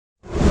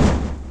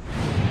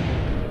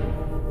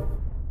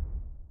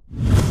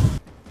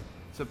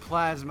a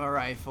plasma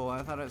rifle.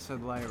 I thought it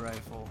said light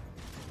rifle.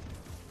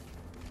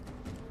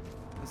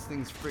 This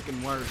thing's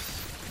freaking worse.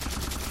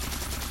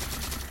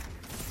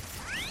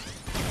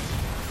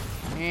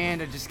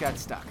 And I just got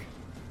stuck.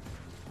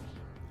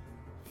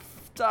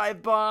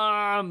 Dive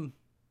bomb!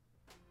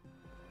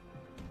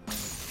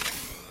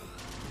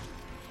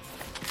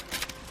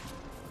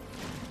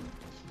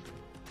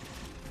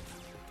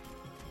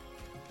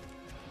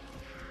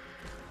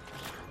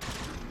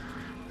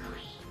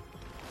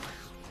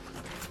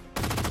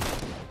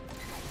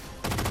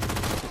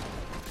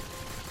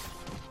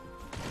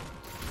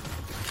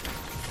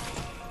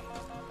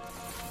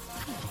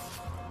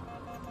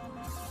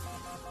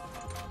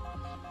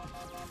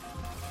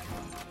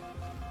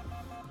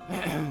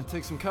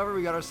 Take some cover,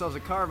 we got ourselves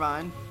a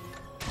carbine.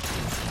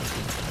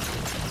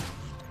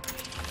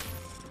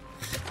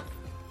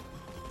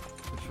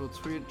 Which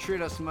will treat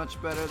us much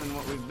better than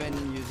what we've been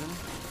using.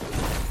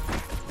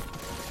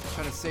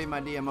 Trying to save my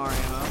DMR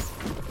ammo.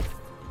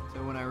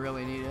 So when I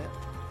really need it.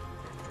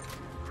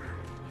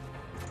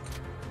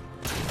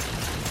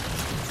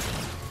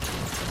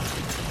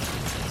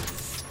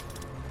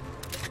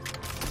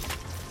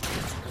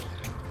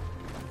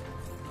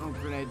 Oh,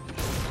 grenade.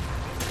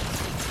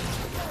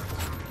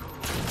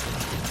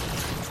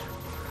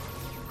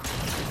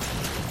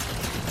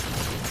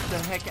 The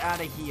heck out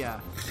of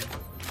here.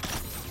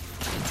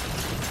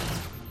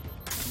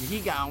 He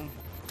gone.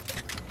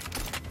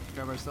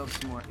 Grab ourselves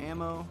some more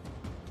ammo.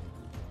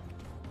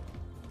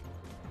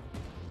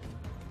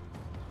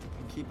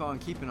 And keep on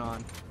keeping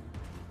on.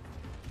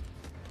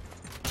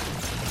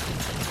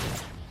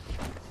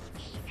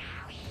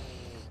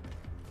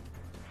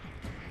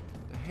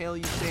 The hell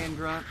you saying,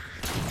 grunt?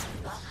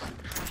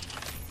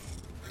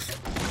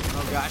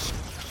 Oh gosh.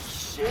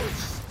 Shit.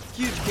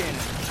 Huge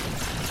cannon.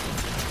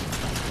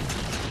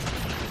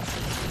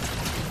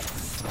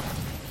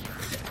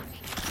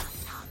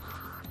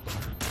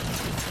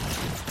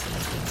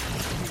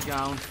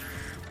 Down.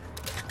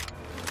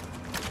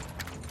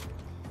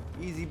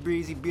 Easy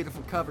breezy,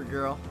 beautiful cover,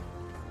 girl.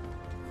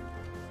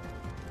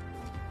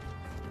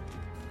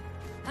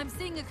 I'm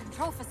seeing a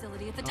control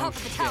facility at the top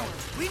of the tower.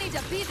 We need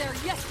to be there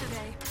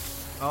yesterday.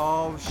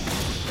 Oh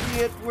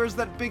shit! Where's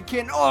that big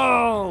cannon?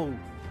 Oh!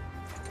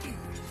 He's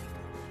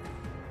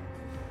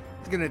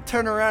gonna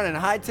turn around and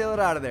hightail it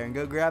out of there and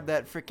go grab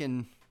that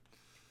frickin'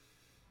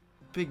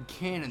 big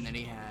cannon that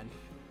he had.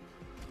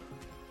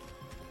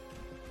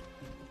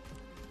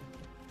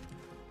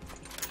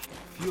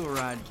 Fuel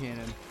rod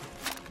cannon.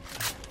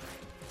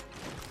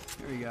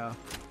 Here we go.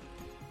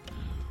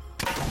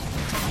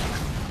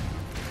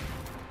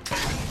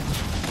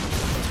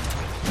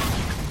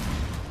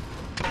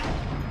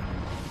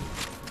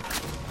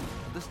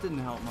 This didn't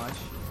help much.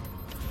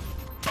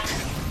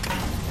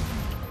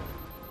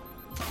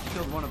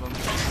 Killed one of them.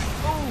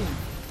 Oh!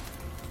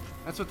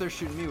 That's what they're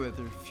shooting me with,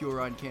 their fuel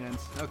rod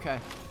cannons. Okay.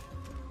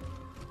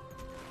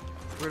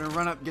 We're gonna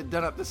run up, get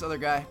done up this other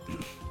guy.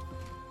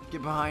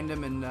 Get behind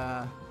him and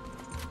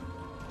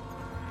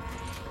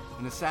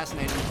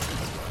assassinate him.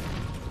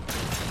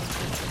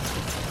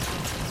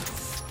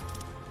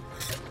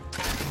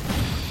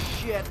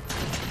 Shit.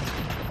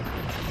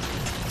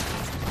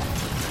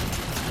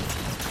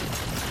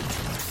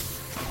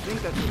 I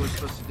think that's what we're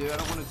supposed to do. I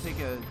don't want to take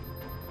a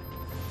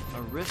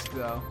risk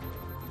though.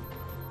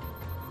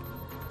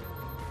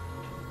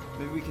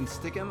 Maybe we can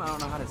stick him? I don't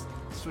know how to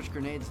switch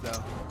grenades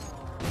though.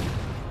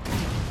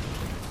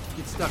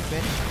 Get stuck,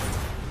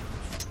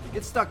 bitch.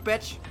 Get stuck,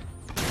 bitch.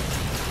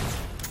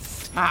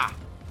 Ha!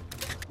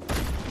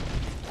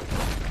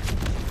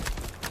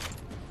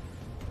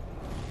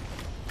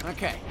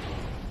 Okay.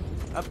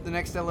 Up the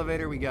next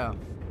elevator we go.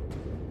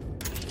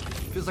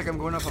 Feels like I'm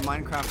going up a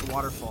Minecraft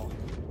waterfall.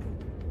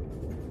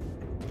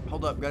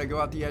 Hold up, gotta go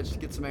out the edge to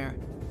get some air.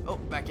 Oh,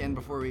 back in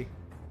before we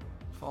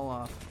fall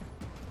off.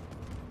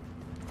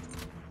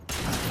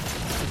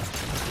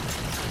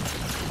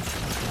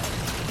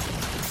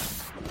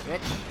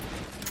 Bitch.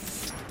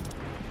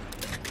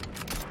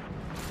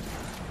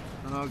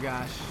 Oh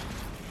gosh.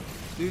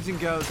 Dudes and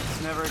ghosts,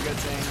 it's never a good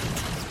thing.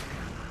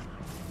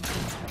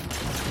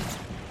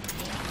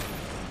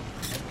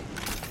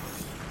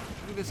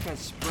 Look at this guy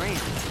spraying.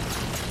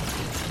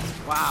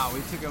 Wow,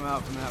 we took him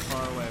out from that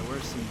far away.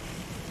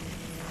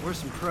 We're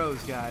some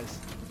pros, guys.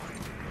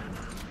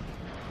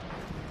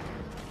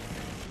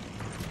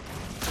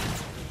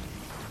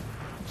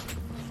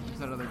 There's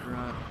that other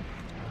grunt.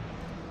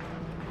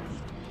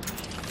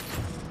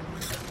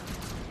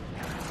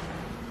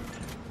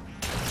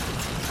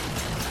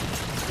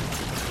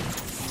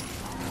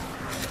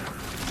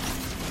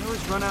 I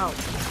always run out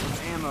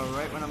of ammo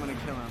right when I'm gonna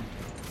kill him.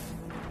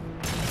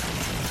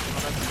 Oh,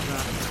 that's a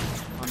grunt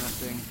on that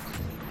thing.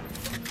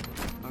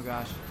 Oh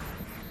gosh.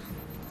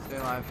 Stay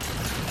alive.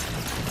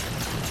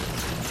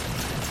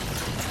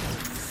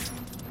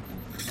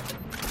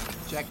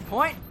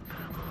 Checkpoint!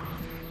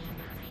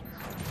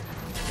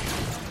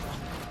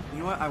 You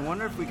know what? I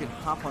wonder if we could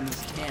hop on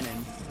this cannon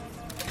and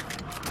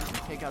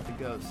take out the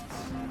ghosts.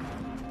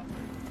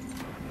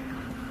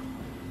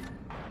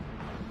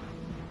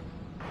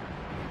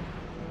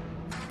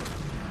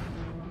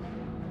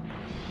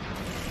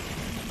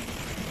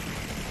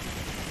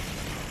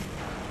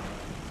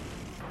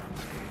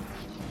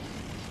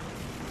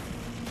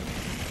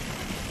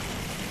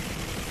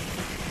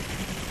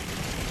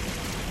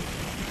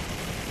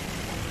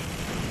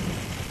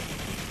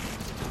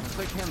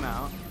 took him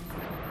out.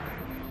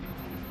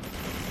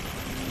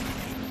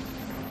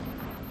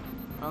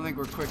 I don't think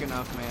we're quick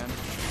enough, man.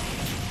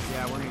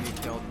 Yeah, we're gonna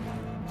get killed.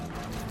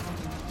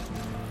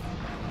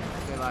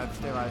 Stay alive,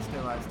 stay alive, stay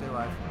alive, stay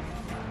alive.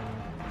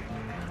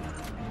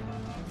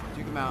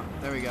 Juke him out.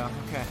 There we go.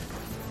 Okay.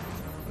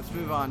 Let's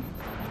move on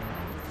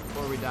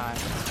before we die.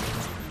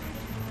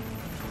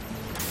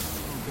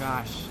 Oh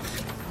gosh.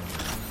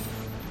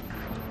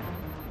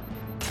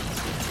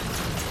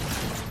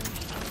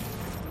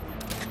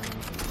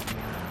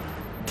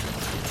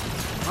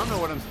 I don't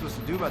know what I'm supposed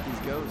to do about these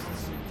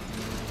ghosts.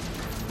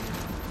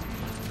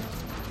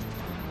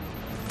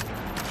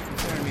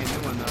 He's turning me a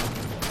new one though.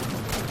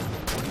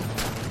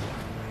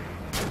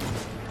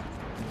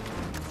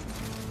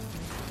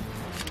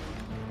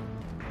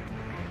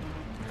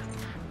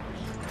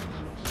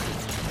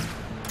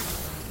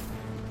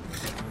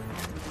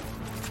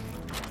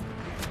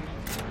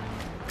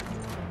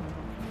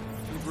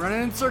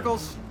 Running in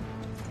circles.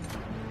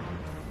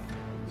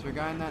 Is there a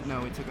guy in that?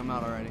 No, we took him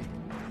out already.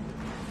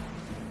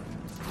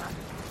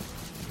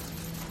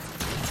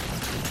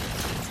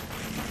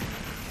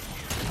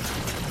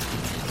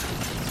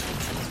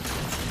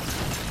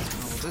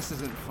 Oh, well, this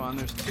isn't fun.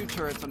 There's 2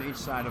 turrets on each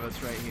side of us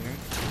right here.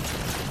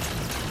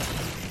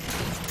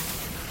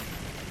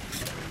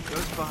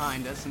 Ghost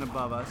behind us and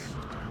above us.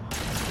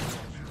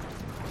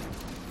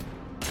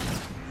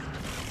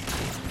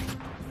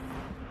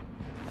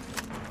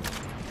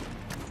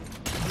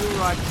 Fuel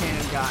rod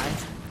cannon guy.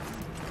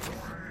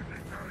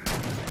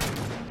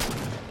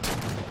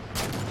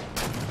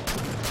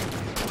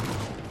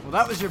 Well,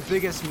 that was your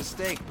biggest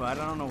mistake, bud.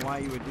 I don't know why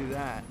you would do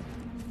that.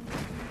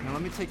 Now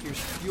let me take your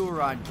fuel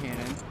rod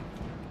cannon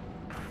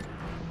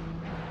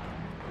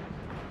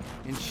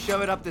and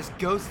shove it up this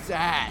ghost's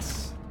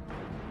ass.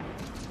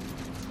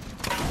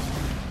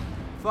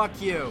 Fuck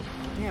you.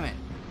 Damn it.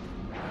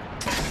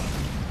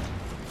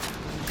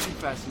 Doesn't shoot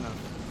fast enough.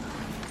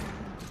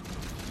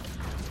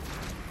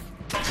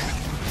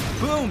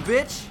 Boom,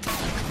 bitch!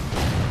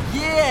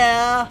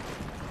 Yeah!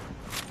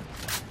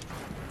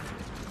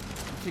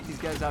 I'll take these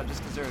guys out just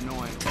because they're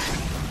annoying.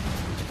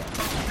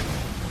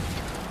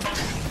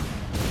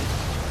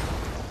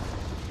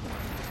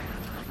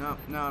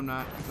 No, I'm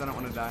not, because I don't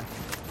want to die.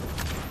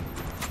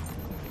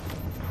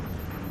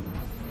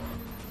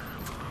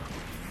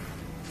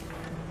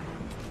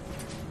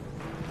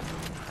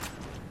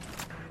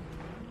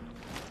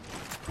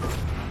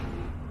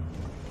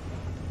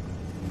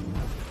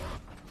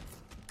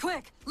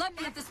 Quick, let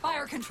me at the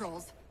spire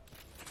controls.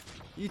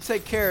 You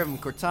take care of him,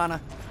 Cortana.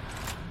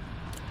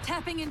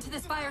 Tapping into the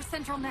spire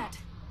central net.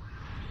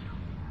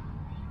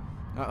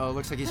 Uh-oh,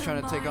 looks like he's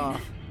trying to take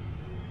off.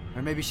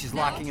 Or maybe she's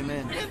locking him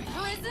in.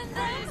 Imprison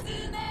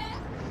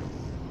them.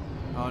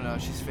 Oh no,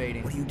 she's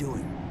fading. What are you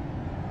doing?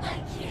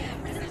 I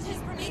can't resist his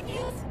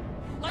Prometheus.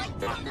 Like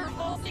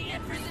thunderbolts, he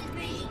imprisoned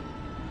me.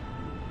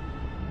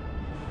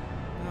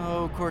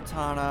 Oh,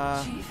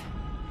 Cortana. Chief,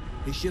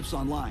 His ship's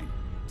online.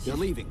 They're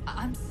leaving.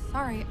 I'm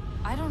sorry.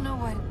 I don't know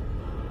what...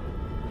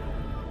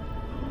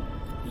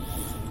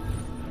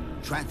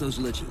 Track those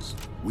liches.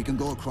 We can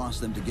go across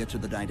them to get to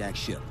the Didact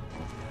ship.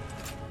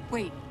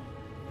 Wait,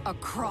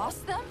 across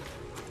them?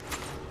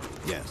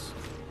 Yes.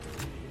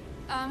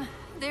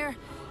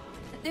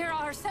 There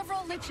are several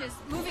liches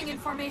moving in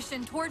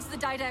formation towards the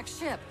Didact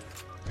ship.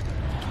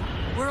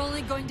 We're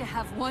only going to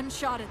have one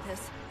shot at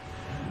this.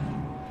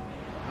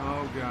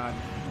 Oh god.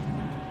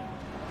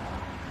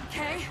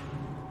 Okay?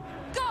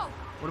 Go!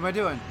 What am I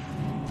doing?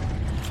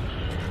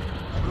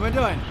 What am I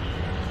doing?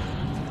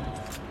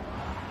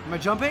 Am I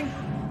jumping?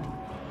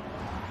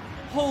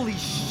 Holy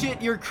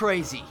shit, you're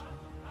crazy.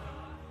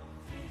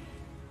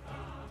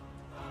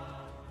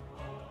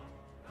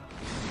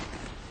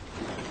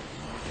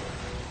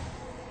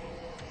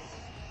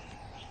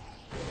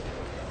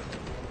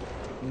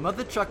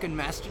 Mother Truck and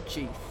Master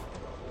Chief.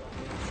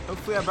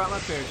 Hopefully I brought my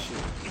parachute.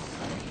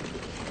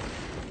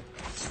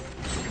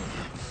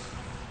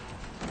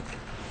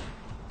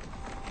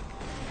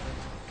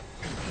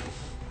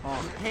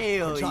 Oh,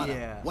 hell Cortana,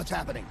 yeah. what's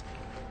happening?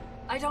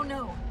 I don't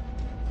know.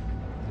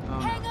 Oh,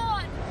 Hang no.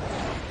 on!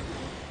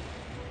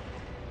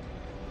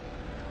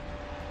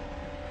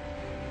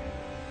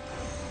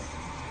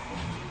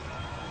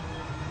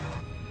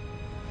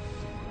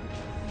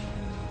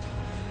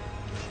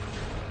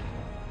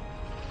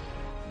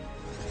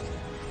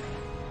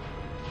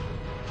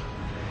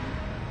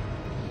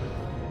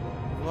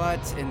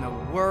 What in the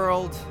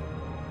world?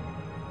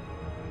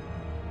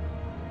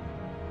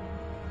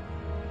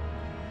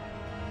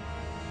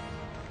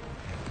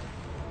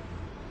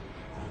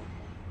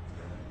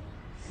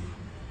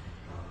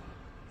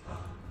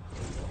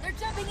 They're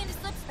jumping into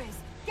slip space.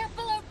 Get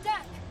below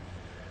deck.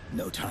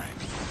 No time.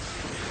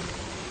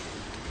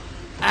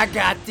 I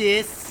got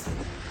this.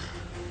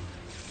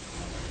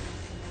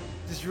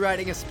 Just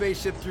riding a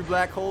spaceship through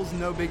black holes,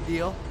 no big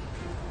deal.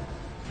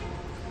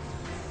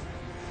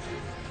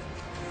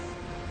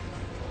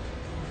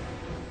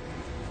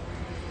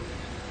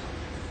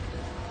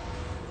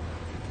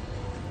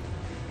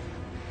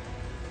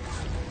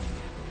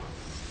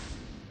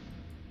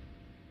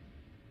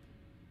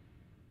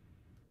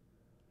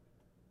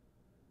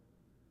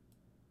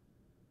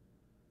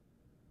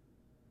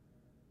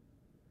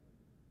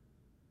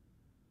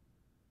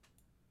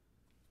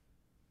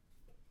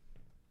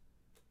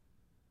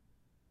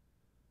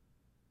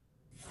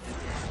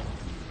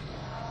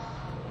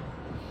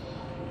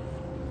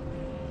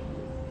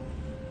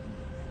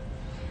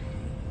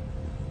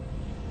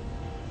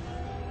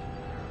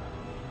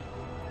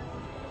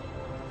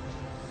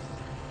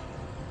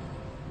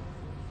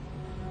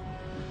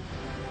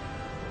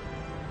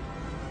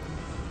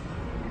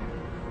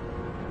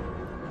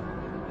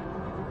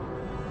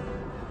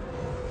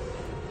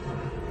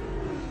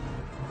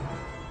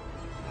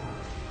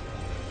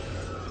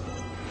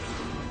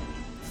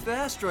 It's the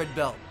asteroid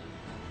belt.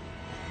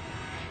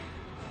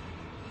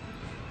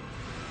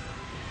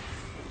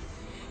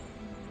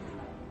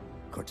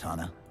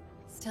 Cortana?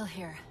 Still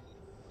here.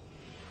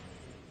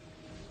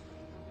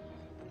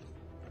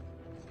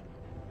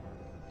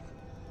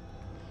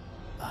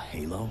 A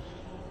halo?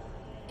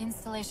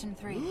 Installation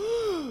 3.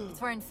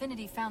 It's where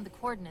Infinity found the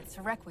coordinates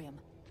to Requiem.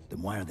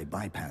 Then why are they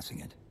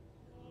bypassing it?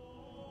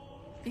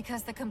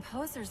 Because the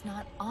composer's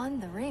not on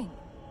the ring.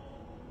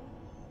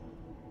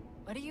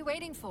 What are you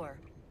waiting for?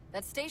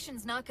 That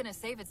station's not gonna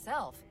save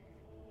itself.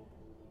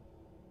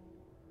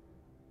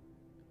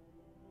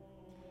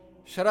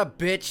 Shut up,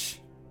 bitch.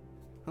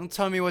 Don't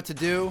tell me what to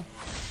do.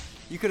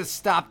 You could have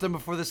stopped them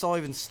before this all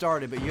even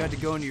started, but you had to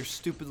go into your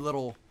stupid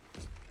little...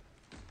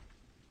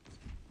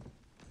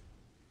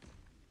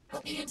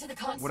 Put me into the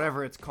console.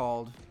 whatever it's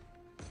called.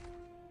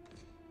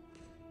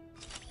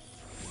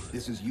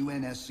 This is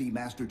UNSC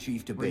Master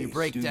Chief to Where you base.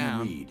 break Do you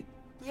down. read?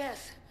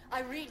 Yes,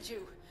 I read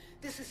you.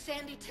 This is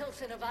Sandy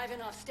Tilson of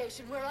Ivanov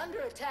Station. We're under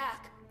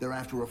attack. They're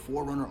after a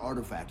Forerunner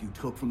artifact you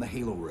took from the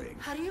Halo ring.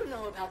 How do you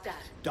know about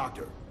that?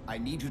 Doctor, I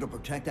need you to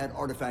protect that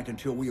artifact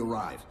until we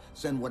arrive.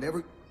 Send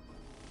whatever...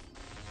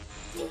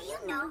 Do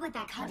you know what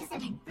that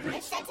condescending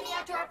bitch said to me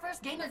after our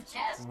first game of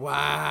chess?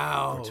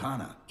 Wow.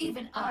 Cortana.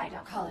 Even I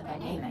don't call it by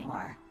name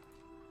anymore.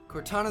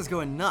 Cortana's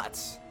going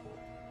nuts.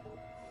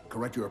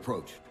 Correct your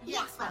approach.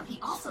 Yes, well, he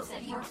also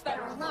said he works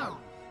better alone.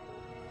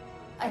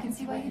 I can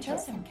see why you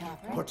chose him,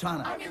 Catherine.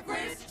 Cortana. I'm your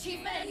greatest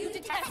achievement and you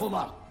detest Pull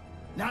up.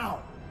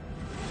 Now!